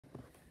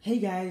Hey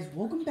guys,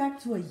 welcome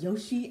back to a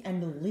Yoshi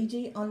and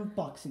Luigi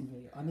unboxing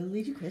video. I'm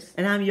Luigi Chris.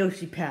 And I'm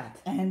Yoshi Pat.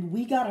 And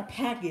we got a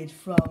package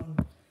from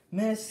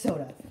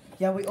Minnesota.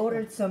 Yeah, we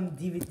ordered some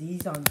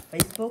DVDs on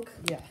Facebook.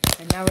 Yeah.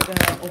 And now we're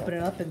gonna open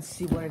it up and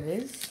see what it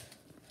is.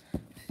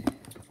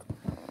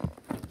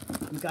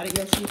 You got it,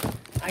 Yoshi?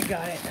 I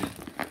got it.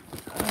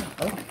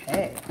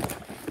 Okay.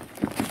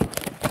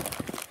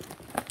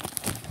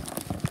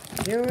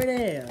 Here it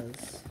is.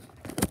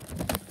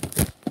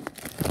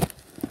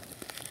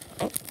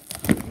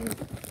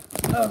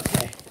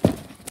 Okay,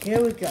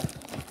 here we go.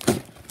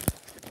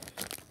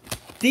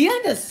 The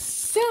end of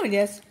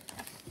silliness.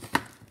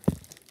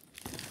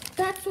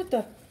 That's what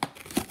the...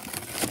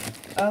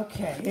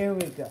 Okay, here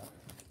we go.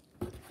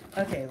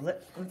 Okay,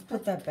 let's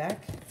put that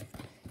back.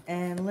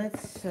 And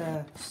let's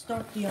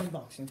start the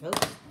unboxing,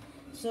 folks.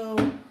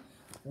 So,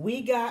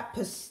 we got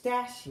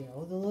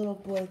Pistachio, the little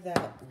boy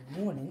that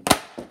wouldn't.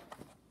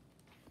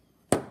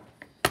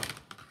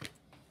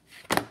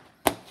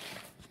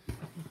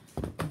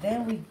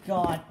 Then we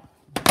got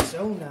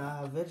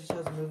Jonah,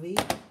 Veggietales movie,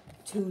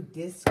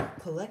 2-disc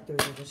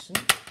collector's edition.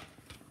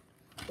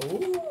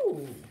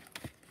 Ooh!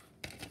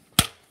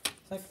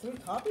 It's like 3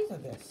 copies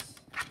of this.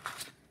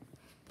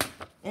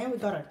 And we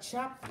got a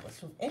chapter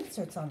list with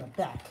inserts on the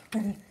back.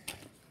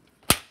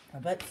 I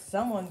bet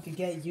someone could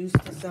get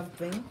used to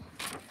something.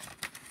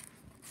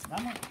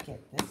 I might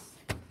get this.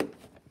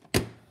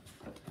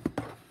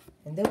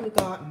 And then we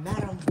got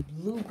Madame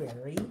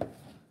Blueberry.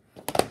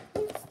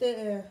 It's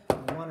the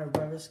Warner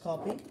Brothers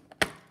copy.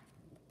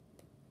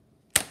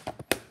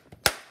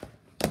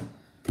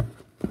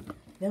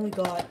 Then we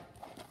got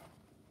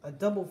a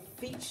double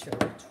feature,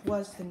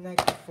 Twas the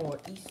Night Before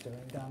Easter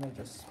and God Made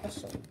Us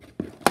Special.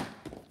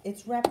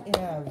 It's wrapped in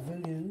a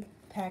voodoo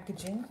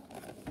packaging.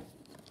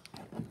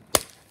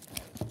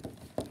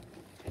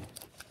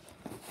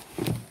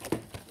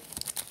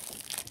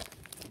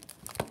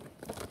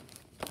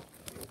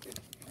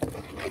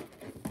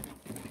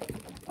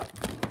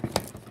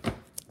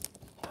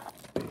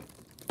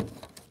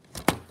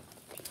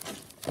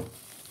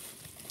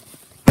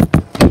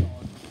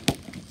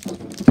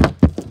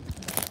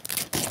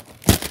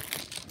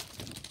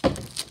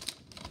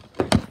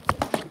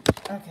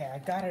 Okay, I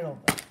got it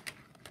open.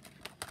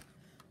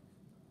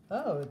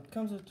 Oh, it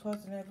comes with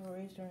Twas the Night Before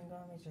Easter and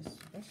God Made Us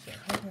Special.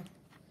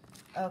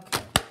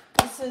 Okay,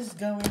 this is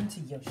going to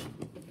Yoshi.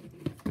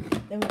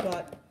 Then we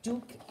got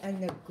Duke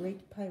and the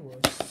Great Pyro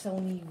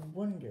Sony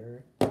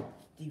Wonder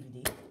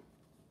DVD.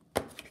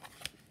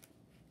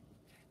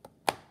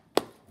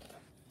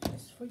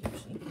 This for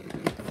Yoshi.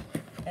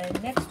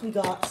 And next we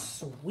got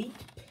Sweet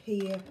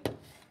Pear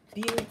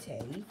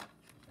Veggietales.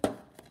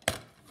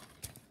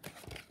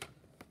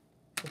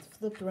 It's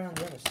flipped around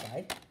the other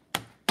side.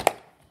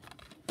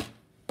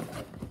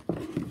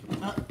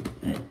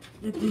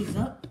 Lift these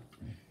up.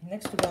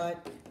 Next we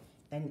got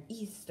an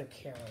Easter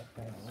Carol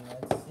thing.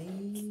 Let's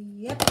see.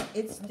 Yep,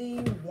 it's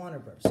the Warner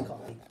Bros.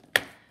 Copy.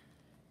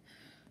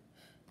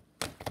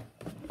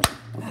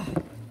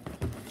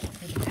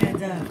 And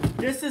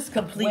this is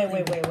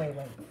completely... Wait.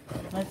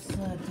 Let's do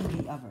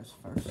the others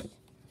first.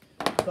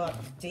 We got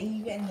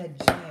Dave and the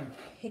Giant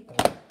Pickle,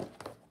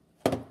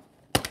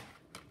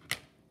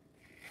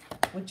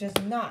 which does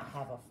not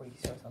have a free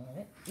source on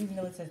it, even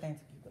though it says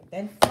Dancing People.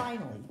 Then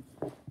finally,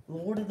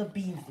 Lord of the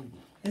Beans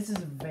DVD. This is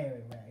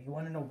very rare. You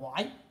want to know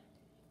why?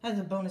 Has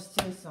a bonus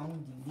silly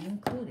song DVD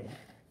included,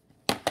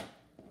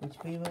 which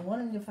we've been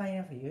wanting to find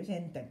out for years.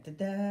 And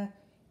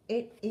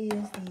it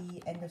is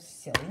the End of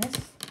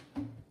Silliness.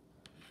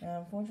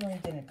 Unfortunately,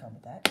 it didn't come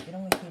with that. It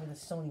only came with a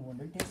Sony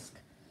Wonder disc,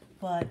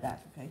 but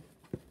that's okay.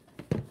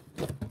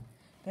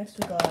 Next,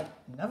 we got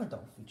another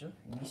double feature: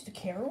 Easter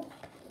Carol,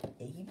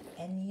 Abe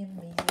and the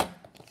Amazing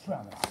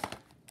Promise.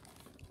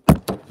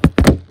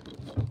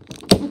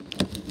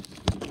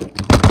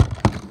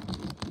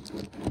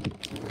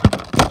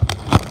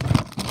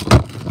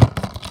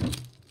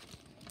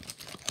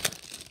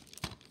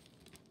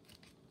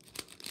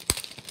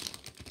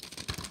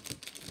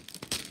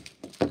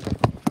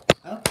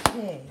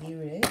 Okay,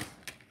 here it is.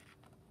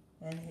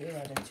 And here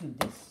are the 2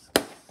 discs.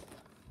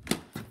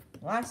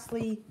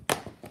 Lastly,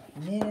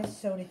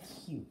 Minnesota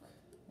Cuke.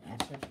 I'm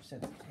sure you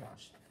said it's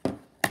washed.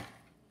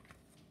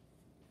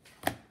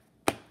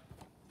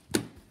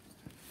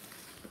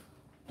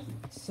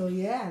 So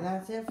yeah,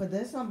 that's it for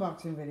this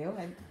unboxing video.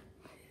 And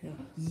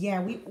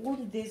yeah, we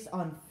ordered this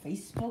on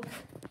Facebook,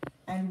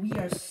 and we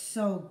are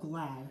so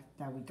glad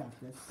that we got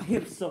this. I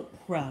am so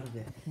proud of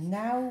it.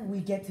 Now we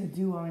get to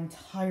do our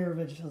entire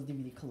Veggietales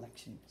DVD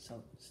collection,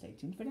 so stay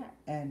tuned for that.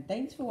 And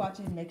thanks for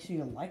watching. Make sure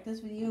you like this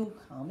video,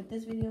 comment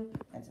this video,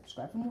 and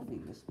subscribe for more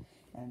videos.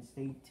 And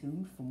stay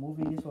tuned for more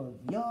videos for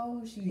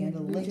Yoshi and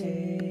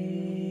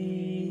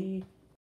Luigi.